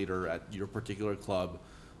class leader at your particular club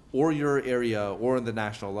or your area or in the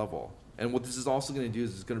national level. And what this is also going to do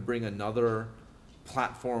is it's going to bring another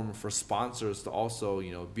platform for sponsors to also,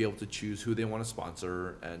 be able to choose who they want to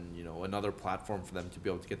sponsor, and, another platform for them to be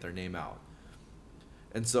able to get their name out.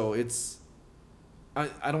 And so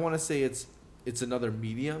I don't want to say it's another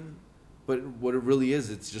medium, but what it really is,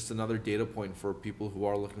 it's just another data point for people who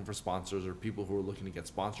are looking for sponsors or people who are looking to get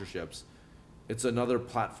sponsorships. It's another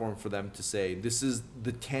platform for them to say, this is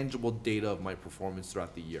the tangible data of my performance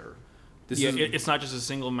throughout the year. It's not just a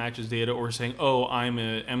single matches data or saying, oh, I'm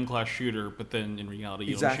an M class shooter, but then in reality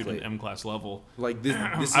you don't shoot an M class level. Like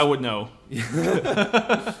this I would know.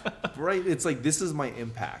 Right? It's like, this is my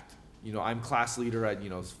impact. I'm class leader at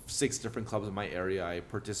 6 different clubs in my area. I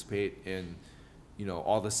participate in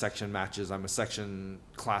all the section matches. I'm a section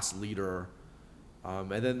class leader. And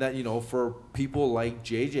then that, for people like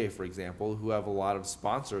JJ, for example, who have a lot of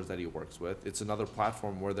sponsors that he works with, it's another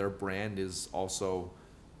platform where their brand is also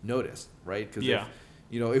noticed, right? Because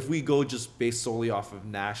if we go just based solely off of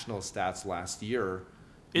national stats last year,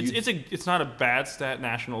 it's not a bad stat,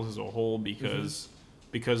 nationals as a whole, because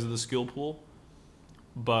of the skill pool,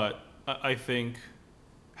 but I think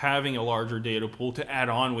having a larger data pool to add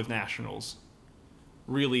on with nationals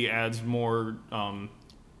really adds more.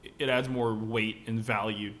 It adds more weight and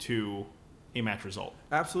value to a match result.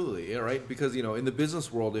 Absolutely, yeah, right? Because in the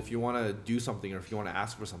business world, if you want to do something or if you want to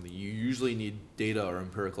ask for something, you usually need data or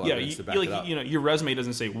empirical evidence to back it up. Your resume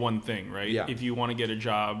doesn't say one thing, right? Yeah. If you want to get a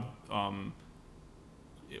job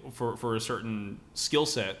for a certain skill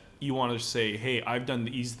set, you want to say, hey, I've done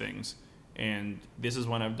these things, and this is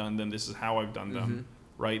when I've done them. This is how I've done them,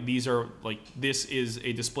 right? This is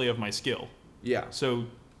a display of my skill. Yeah. So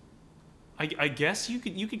I guess you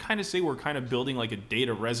could kind of say we're kind of building like a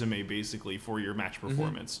data resume basically for your match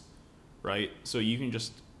performance, right? So you can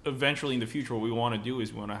just eventually in the future, what we want to do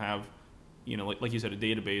is we want to have, like you said, a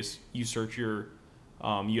database. You search your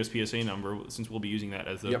USPSA number, since we'll be using that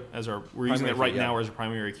as we're using that right now as our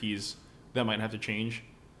primary keys. That might have to change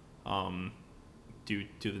due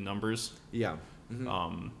to the numbers. Yeah.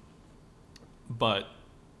 But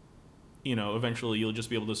eventually you'll just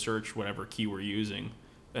be able to search whatever key we're using,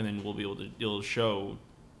 and then it'll show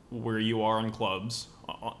where you are in clubs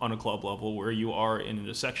on a club level, where you are in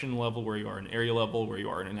a section level, where you are in area level, where you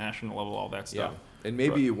are in a national level, all that stuff. Yeah. And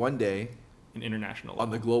maybe one day, an international On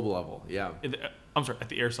level. the global level, yeah. I'm sorry, at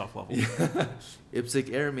the airsoft level.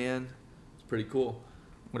 IPSC Air, man. It's pretty cool.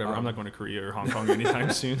 Whatever. I'm not going to Korea or Hong Kong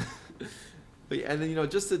anytime soon. But, and then,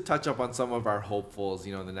 just to touch up on some of our hopefuls,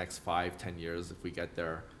 in the next 5-10 years, if we get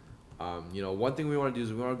there, one thing we want to do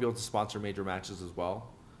is we want to be able to sponsor major matches as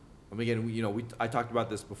well. Again, I talked about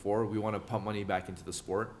this before. We want to pump money back into the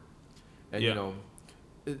sport. And,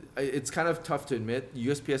 it's kind of tough to admit,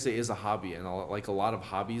 USPSA is a hobby, and like a lot of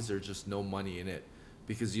hobbies, there's just no money in it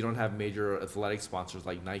because you don't have major athletic sponsors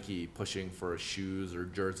like Nike pushing for shoes or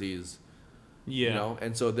jerseys. Yeah.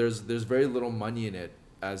 And so there's very little money in it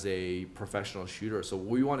as a professional shooter. So what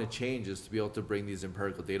we want to change is to be able to bring these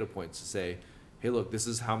empirical data points to say, hey, look, this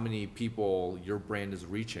is how many people your brand is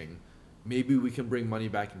reaching. Maybe we can bring money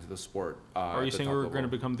back into the sport. Are you saying we're going to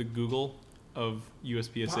become the Google of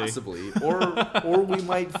USPSA? Possibly, or we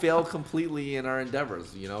might fail completely in our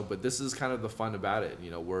endeavors, But this is kind of the fun about it.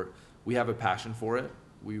 We have a passion for it.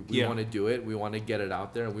 We want to do it. We want to get it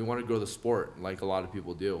out there, and we want to grow the sport like a lot of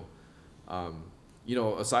people do.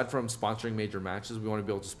 Aside from sponsoring major matches, we want to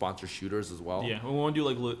be able to sponsor shooters as well. Yeah, we want to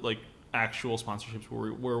do like actual sponsorships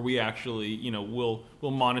where we actually will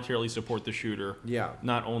monetarily support the shooter. Yeah.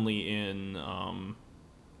 Not only in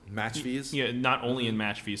match fees. Yeah, not only in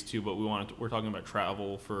match fees too, but we're talking about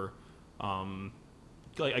travel for,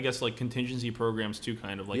 I guess like contingency programs too,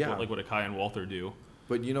 kind of like what Akai and Walther do.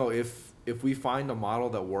 But if we find a model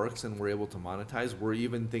that works and we're able to monetize, we're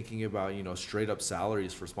even thinking about straight up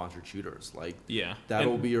salaries for sponsored shooters. Like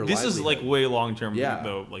that'll be your. This is like way long term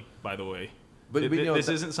though. Like by the way, but this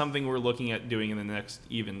isn't something we're looking at doing in the next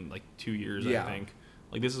even like 2 years. I think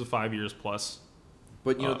like this is 5 years plus.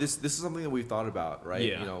 But this is something that we've thought about, right?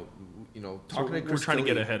 Yeah. Talking to Chris we're trying Tilley,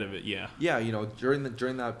 to get ahead of it. Yeah. Yeah, during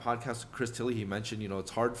that podcast with Chris Tilley, he mentioned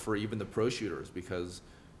it's hard for even the pro shooters because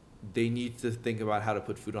they need to think about how to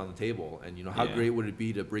put food on the table, and how great would it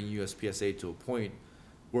be to bring USPSA to a point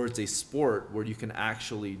where it's a sport where you can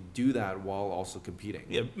actually do that while also competing.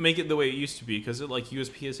 Yeah, make it the way it used to be, because like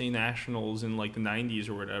USPSA nationals in like the 90s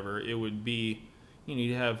or whatever, it would be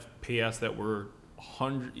you'd have payouts that were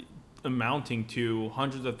amounting to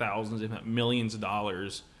hundreds of thousands, if not millions of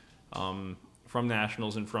dollars, from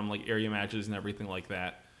nationals and from like area matches and everything like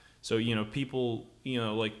that. So people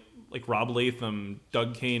like Rob Latham,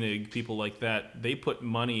 Doug Koenig, people like that, they put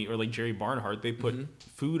money, or like Jerry Barnhart, they put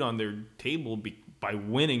food on their table by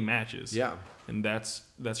winning matches. Yeah. And that's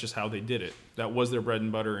just how they did it. That was their bread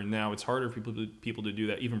and butter, and now it's harder for people to do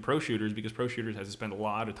that, even pro shooters, because pro shooters have to spend a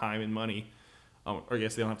lot of time and money. Or I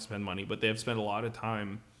guess they don't have to spend money, but they have to spend a lot of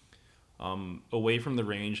time away from the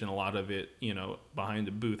range, and a lot of it, behind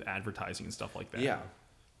the booth advertising and stuff like that. Yeah.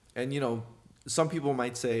 And, some people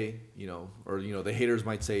might say, or, the haters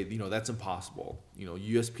might say, that's impossible.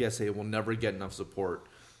 USPSA will never get enough support,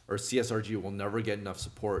 or CSRG will never get enough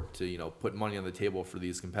support to, put money on the table for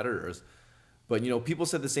these competitors. But, people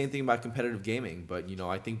said the same thing about competitive gaming. But,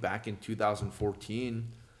 I think back in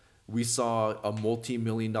 2014, we saw a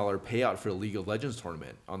multi-million-dollar payout for the League of Legends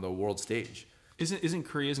tournament on the world stage. Isn't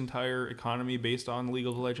Korea's entire economy based on League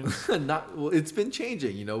of Legends? Well, it's been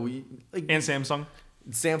changing, and Samsung.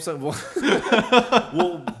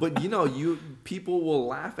 Well, but people will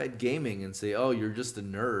laugh at gaming and say, "Oh, you're just a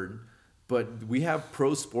nerd." But we have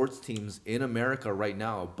pro sports teams in America right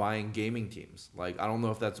now buying gaming teams. Like, I don't know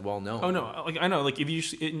if that's well known. Oh no, like I know, like if you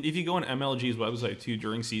go on MLG's website too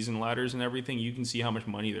during season ladders and everything, you can see how much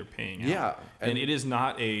money they're paying out. Yeah, and it is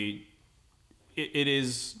not it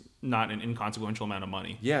is not an inconsequential amount of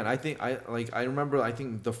money. Yeah, and I remember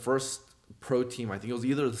the first pro team, I think it was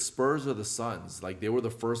either the Spurs or the Suns. Like, they were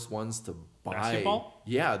the first ones to buy. Basketball?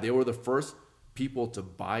 Yeah, they were the first people to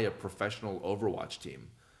buy a professional Overwatch team.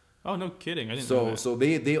 Oh, no kidding! I didn't know that. So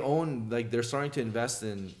they own, like, they're starting to invest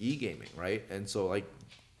in e-gaming, right? And so, like,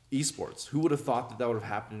 esports. Who would have thought that would have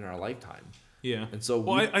happened in our lifetime? Yeah. And so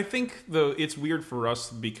I think though it's weird for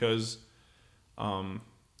us because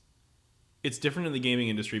it's different in the gaming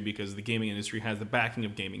industry, because the gaming industry has the backing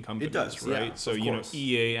of gaming companies. It does, right? yeah, So of course.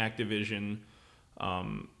 EA, Activision,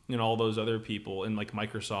 and all those other people, and like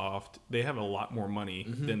Microsoft, they have a lot more money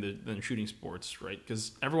than shooting sports, right?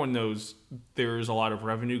 Because everyone knows there's a lot of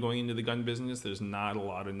revenue going into the gun business. There's not a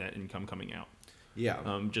lot of net income coming out.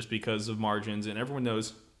 Yeah. Just because of margins, and everyone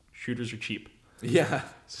knows shooters are cheap. Yeah.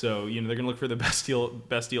 So they're gonna look for the best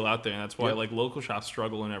deal out there, and that's why like local shops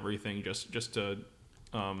struggle and everything just to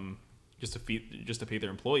pay their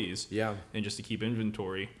employees. Yeah. And just to keep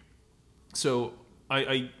inventory. So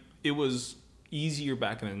it was easier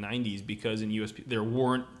back in the 90s because in USP there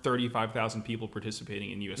weren't 35,000 people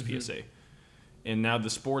participating in USPSA, and now the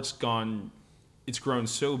sport's grown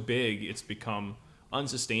so big, it's become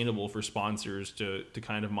unsustainable for sponsors to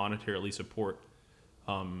kind of monetarily support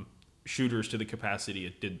shooters to the capacity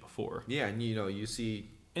it did before. Yeah, and you see,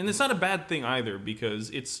 And it's not a bad thing either,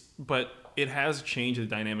 because but it has changed the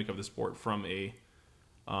dynamic of the sport from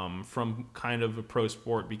from kind of a pro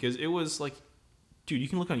sport, because it was like, dude, you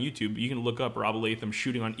can look on YouTube, you can look up Rob Latham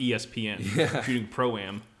shooting on ESPN, shooting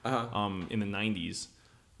Pro-Am in the 90s.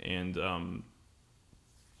 And,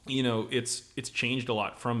 it's changed a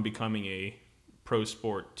lot from becoming a pro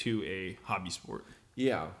sport to a hobby sport.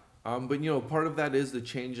 yeah. But part of that is the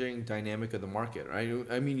changing dynamic of the market, right?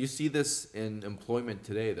 I mean, you see this in employment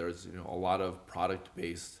today. There's a lot of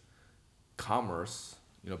product-based commerce,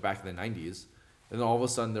 back in the 90s. And then all of a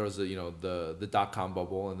sudden there was the dot-com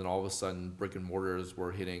bubble, and then all of a sudden brick and mortars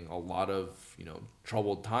were hitting a lot of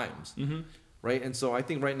troubled times, right? And so I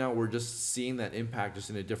think right now we're just seeing that impact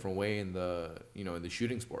just in a different way in the in the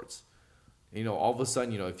shooting sports. All of a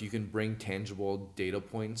sudden, if you can bring tangible data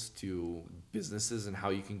points to businesses and how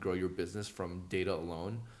you can grow your business from data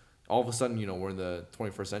alone, all of a sudden, we're in the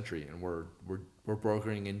 21st century and we're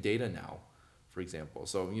brokering in data now, for example.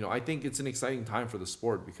 So, I think it's an exciting time for the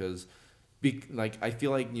sport because, I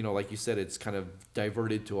feel like, like you said, it's kind of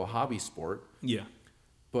diverted to a hobby sport. Yeah.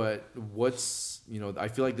 But I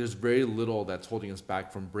feel like there's very little that's holding us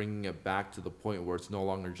back from bringing it back to the point where it's no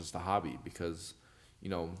longer just a hobby because,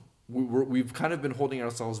 we've kind of been holding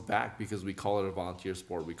ourselves back because we call it a volunteer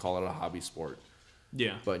sport. We call it a hobby sport.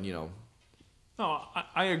 Yeah. But, No,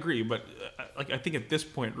 I agree. But I think at this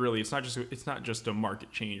point, really, it's not just a market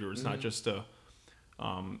change, or it's not just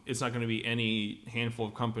it's not going to be any handful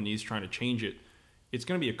of companies trying to change it. It's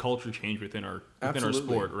going to be a culture change within our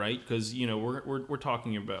sport, right? Because we're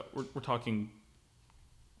talking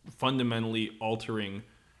fundamentally altering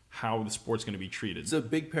how the sport's going to be treated. It's a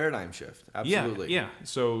big paradigm shift. Absolutely. Yeah.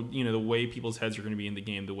 So, the way people's heads are going to be in the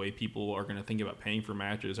game, the way people are going to think about paying for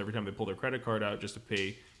matches every time they pull their credit card out just to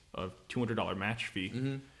pay a $200 match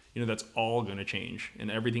fee, that's all going to change,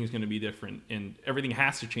 and everything's going to be different, and everything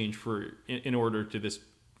has to change in order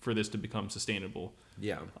for this to become sustainable.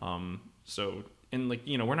 Yeah. So, and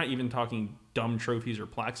we're not even talking dumb trophies or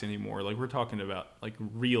plaques anymore. We're talking about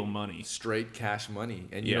real money, straight cash money,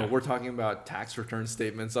 and we're talking about tax return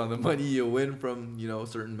statements on the money you win from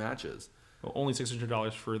certain matches. Well, only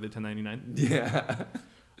 $600 for the 1099. Yeah.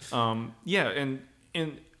 Yeah,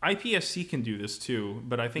 and IPSC can do this too,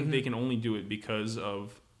 but I think they can only do it because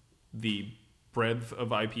of the breadth of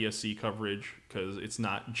IPSC coverage. Because it's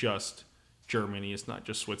not just Germany, it's not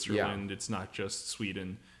just Switzerland, it's not just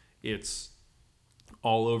Sweden, it's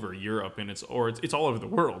all over Europe, and it's all over the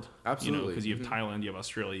world. Absolutely. Because you have Thailand, you have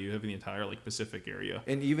Australia, you have the entire Pacific area,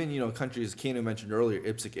 and even countries Kano mentioned earlier,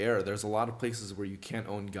 IPSC Air. There's a lot of places where you can't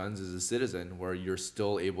own guns as a citizen, where you're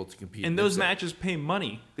still able to compete. And those matches pay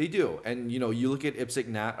money. They do, and you look at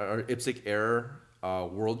IPSC Air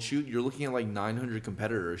World Shoot. You're looking at 900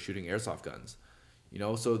 competitors shooting airsoft guns.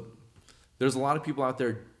 So there's a lot of people out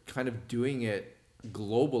there kind of doing it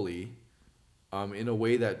globally. In a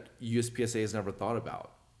way that USPSA has never thought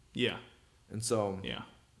about. Yeah. And so,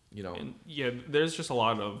 And there's just a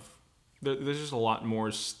lot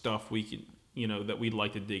more stuff we can, that we'd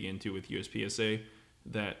like to dig into with USPSA,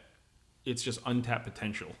 that it's just untapped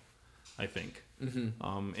potential, I think.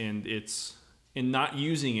 And not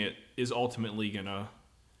using it is ultimately gonna,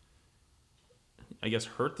 I guess,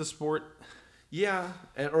 hurt the sport. Yeah.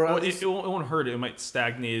 It won't hurt it. It might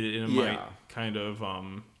stagnate it, and it might kind of,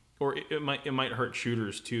 or it might hurt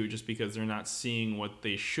shooters too, just because they're not seeing what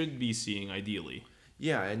they should be seeing ideally.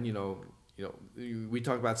 Yeah, and we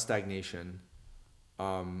talk about stagnation,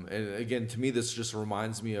 and again, to me, this just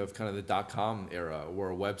reminds me of kind of the .com era,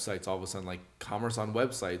 where websites all of a sudden, commerce on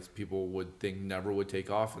websites, people would think never would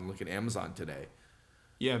take off, and look at Amazon today.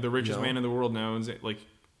 Yeah, the richest man in the world now is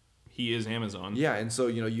he is Amazon. Yeah, and so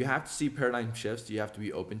you have to see paradigm shifts. You have to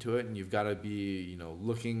be open to it, and you've got to be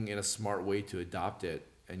looking in a smart way to adopt it.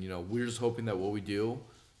 And, we're just hoping that what we do,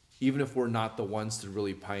 even if we're not the ones to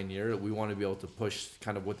really pioneer it, we want to be able to push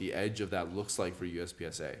kind of what the edge of that looks like for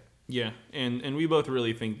USPSA. Yeah, and we both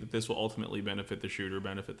really think that this will ultimately benefit the shooter,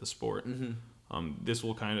 benefit the sport. This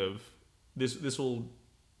will this will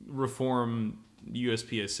reform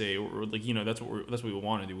USPSA, or that's what we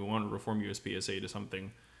want to do. We want to reform USPSA to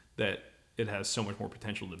something that it has so much more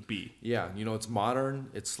potential to be. Yeah, it's modern.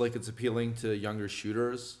 It's it's appealing to younger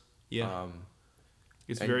shooters. Yeah.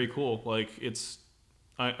 It's very cool.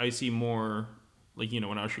 I see more,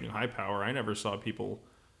 when I was shooting high power, I never saw people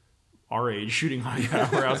our age shooting high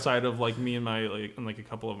power outside of me and my a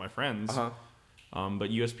couple of my friends. But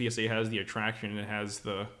USPSA has the attraction, and it has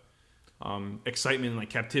the excitement and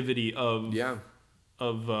captivity of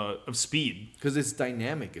of speed. Because it's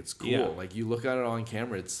dynamic, it's cool. Yeah. Like you look at it on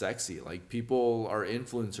camera, it's sexy. Like people are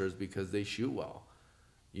influencers because they shoot well,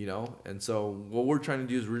 you know. And so what we're trying to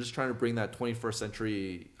do is we're just trying to bring that 21st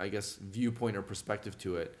century, I guess, viewpoint or perspective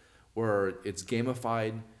to it, where it's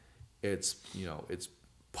gamified, it's it's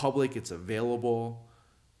public, it's available,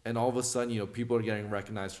 and all of a sudden people are getting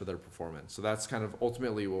recognized for their performance. So that's kind of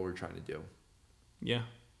ultimately what we're trying to do. Yeah.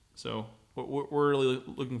 So we're really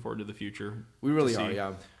looking forward to the future. We really to are, see.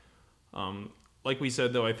 yeah. Like we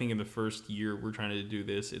said, though, I think in the first year we're trying to do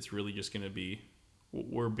this, it's really just going to be,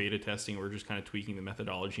 we're beta testing. We're just kind of tweaking the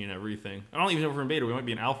methodology and everything. I don't even know if we're in beta. We might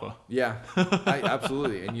be in alpha. Yeah,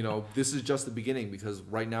 absolutely. And, this is just the beginning because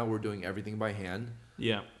right now we're doing everything by hand.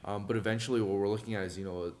 Yeah. But eventually what we're looking at is,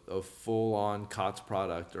 a full-on COTS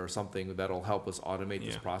product or something that'll help us automate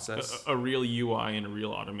this process. A real UI and a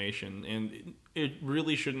real automation. And it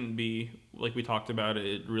really shouldn't be, like we talked about,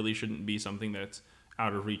 it really shouldn't be something that's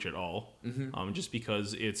out of reach at all. Just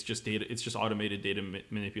because it's just data, it's just automated data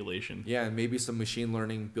manipulation. Yeah, and maybe some machine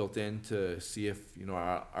learning built in to see if,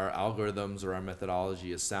 our algorithms or our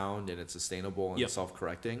methodology is sound and it's sustainable and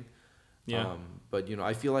self-correcting. Yeah. But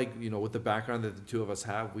I feel like with the background that the two of us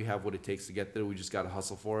have, we have what it takes to get there. We just got to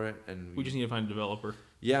hustle for it, and We just need to find a developer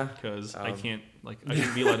yeah, because I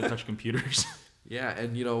shouldn't be allowed to touch computers. yeah.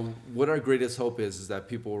 And what our greatest hope is that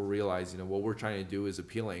people will realize what we're trying to do is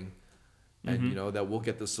appealing, and that we'll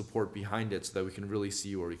get the support behind it so that we can really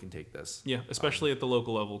see where we can take this. Yeah, especially at the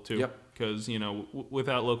local level too. Yep. Because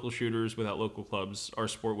without local shooters, without local clubs, our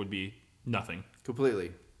sport would be nothing.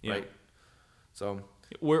 Completely. Yeah. Right. So.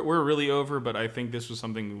 We're really over, but I think this was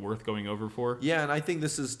something worth going over for. Yeah, and I think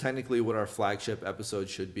this is technically what our flagship episode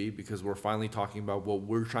should be because we're finally talking about what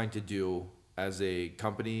we're trying to do as a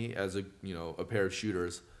company, as a pair of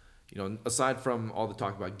shooters. Aside from all the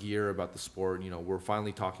talk about gear, about the sport, we're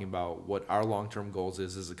finally talking about what our long-term goals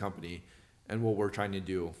is as a company and what we're trying to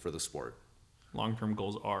do for the sport. Long-term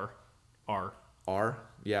goals are.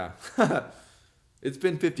 Yeah. It's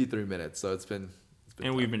been 53 minutes, so it's been and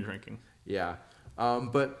time. We've been drinking. Yeah.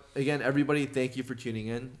 But again, everybody, thank you for tuning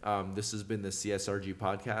in. This has been the CSRG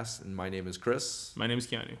podcast, and my name is Chris. My name is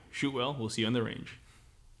Keanu. Shoot well. We'll see you on the range.